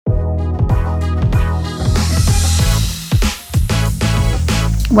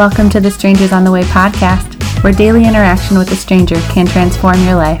Welcome to the Strangers on the Way podcast, where daily interaction with a stranger can transform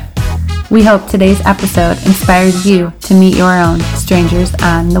your life. We hope today's episode inspires you to meet your own strangers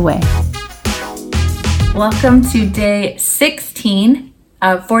on the way. Welcome to day 16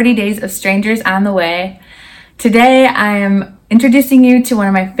 of 40 Days of Strangers on the Way. Today I am introducing you to one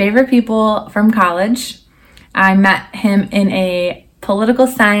of my favorite people from college. I met him in a political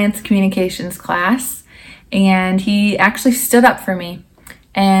science communications class, and he actually stood up for me.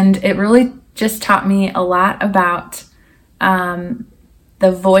 And it really just taught me a lot about the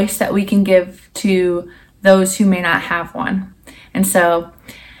voice that we can give to those who may not have one. And so,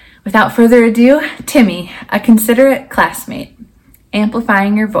 without further ado, Timmy, a considerate classmate,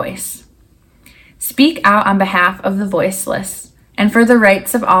 amplifying your voice. Speak out on behalf of the voiceless and for the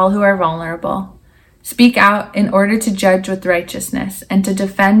rights of all who are vulnerable. Speak out in order to judge with righteousness and to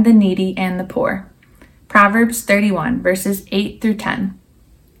defend the needy and the poor. Proverbs 31, verses 8 through 10.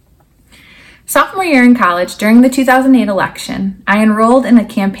 Sophomore year in college, during the 2008 election, I enrolled in a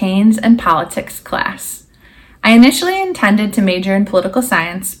campaigns and politics class. I initially intended to major in political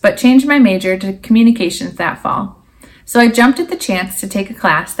science, but changed my major to communications that fall. So I jumped at the chance to take a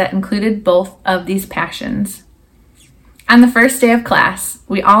class that included both of these passions. On the first day of class,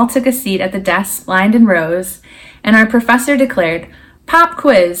 we all took a seat at the desks lined in rows, and our professor declared, "Pop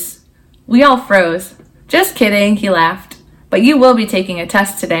quiz." We all froze. "Just kidding," he laughed, "but you will be taking a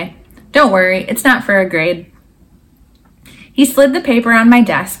test today. Don't worry, it's not for a grade." He slid the paper on my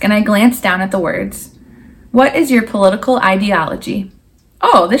desk, and I glanced down at the words. "What is your political ideology?"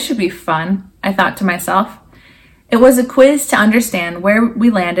 Oh, this should be fun, I thought to myself. It was a quiz to understand where we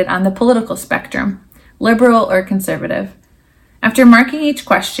landed on the political spectrum, liberal or conservative. After marking each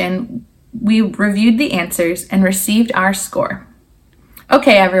question, we reviewed the answers and received our score.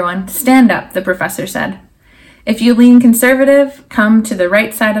 "Okay, everyone, stand up," the professor said. "If you lean conservative, come to the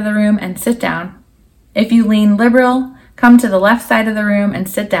right side of the room and sit down. If you lean liberal, come to the left side of the room and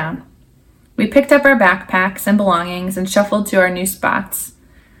sit down." We picked up our backpacks and belongings and shuffled to our new spots.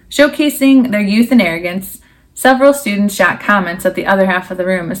 Showcasing their youth and arrogance, several students shot comments at the other half of the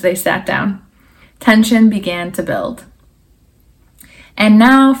room as they sat down. Tension began to build. "And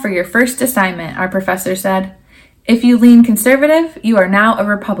now for your first assignment," our professor said. "If you lean conservative, you are now a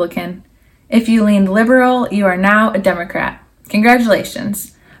Republican. If you lean liberal, you are now a Democrat.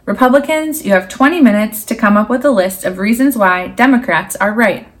 Congratulations. Republicans, you have 20 minutes to come up with a list of reasons why Democrats are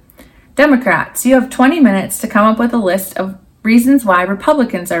right. Democrats, you have 20 minutes to come up with a list of reasons why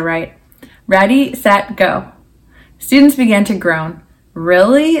Republicans are right. Ready, set, go." Students began to groan.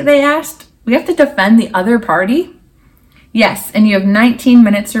 "Really?" they asked. "We have to defend the other party?" "Yes, and you have 19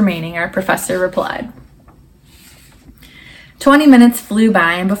 minutes remaining," our professor replied. 20 minutes flew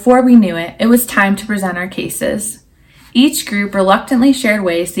by, and before we knew it, it was time to present our cases. Each group reluctantly shared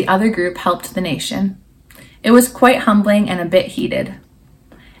ways the other group helped the nation. It was quite humbling and a bit heated.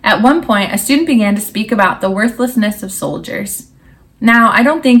 At one point, a student began to speak about the worthlessness of soldiers. Now, I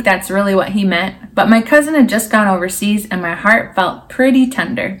don't think that's really what he meant, but my cousin had just gone overseas and my heart felt pretty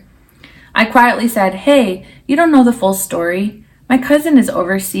tender. I quietly said, "Hey, you don't know the full story. My cousin is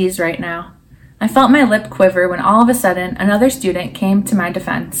overseas right now." I felt my lip quiver when all of a sudden another student came to my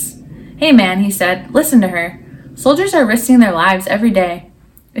defense. "Hey man," he said, "listen to her. Soldiers are risking their lives every day.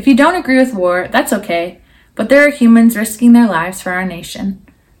 If you don't agree with war, that's okay, but there are humans risking their lives for our nation."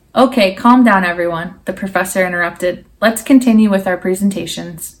 "Okay, calm down everyone," the professor interrupted. "Let's continue with our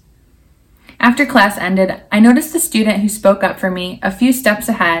presentations." After class ended, I noticed the student who spoke up for me a few steps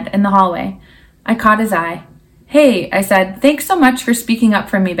ahead in the hallway. I caught his eye. "Hey," I said, "thanks so much for speaking up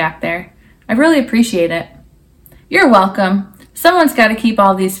for me back there. I really appreciate it." "You're welcome. Someone's got to keep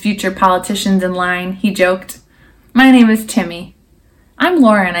all these future politicians in line," he joked. "My name is Timmy." "I'm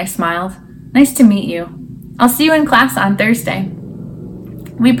Lauren," I smiled. "Nice to meet you. I'll see you in class on Thursday."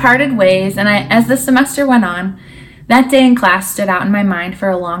 We parted ways, and as the semester went on, that day in class stood out in my mind for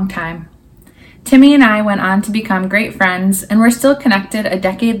a long time. Timmy and I went on to become great friends, and we're still connected a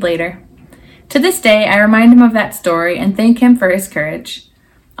decade later. To this day, I remind him of that story and thank him for his courage.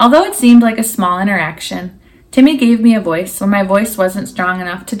 Although it seemed like a small interaction, Timmy gave me a voice when my voice wasn't strong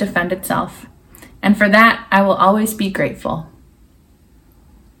enough to defend itself. And for that, I will always be grateful.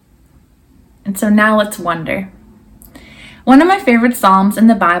 And so now let's wonder. One of my favorite Psalms in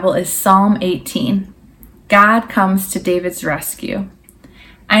the Bible is Psalm 18. God comes to David's rescue.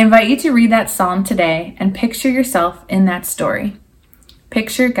 I invite you to read that Psalm today and picture yourself in that story.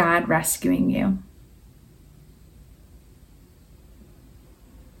 Picture God rescuing you.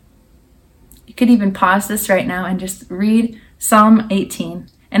 You could even pause this right now and just read Psalm 18.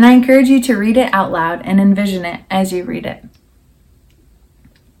 And I encourage you to read it out loud and envision it as you read it.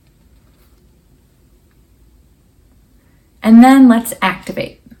 And then let's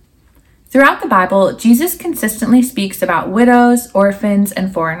activate. Throughout the Bible, Jesus consistently speaks about widows, orphans,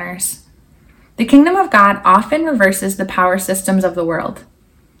 and foreigners. The kingdom of God often reverses the power systems of the world.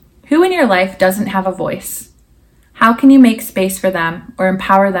 Who in your life doesn't have a voice? How can you make space for them or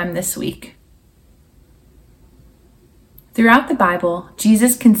empower them this week? Throughout the Bible,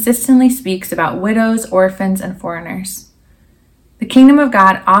 Jesus consistently speaks about widows, orphans, and foreigners. The kingdom of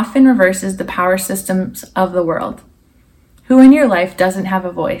God often reverses the power systems of the world. Who in your life doesn't have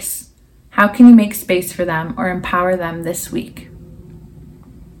a voice? How can you make space for them or empower them this week?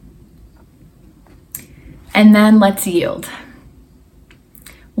 And then let's yield.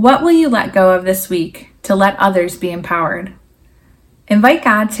 What will you let go of this week to let others be empowered? Invite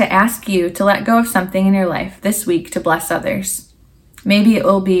God to ask you to let go of something in your life this week to bless others. Maybe it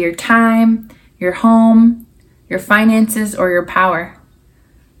will be your time, your home, your finances, or your power.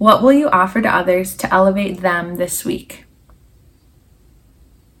 What will you offer to others to elevate them this week?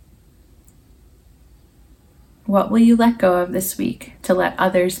 What will you let go of this week to let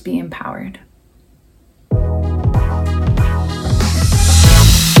others be empowered?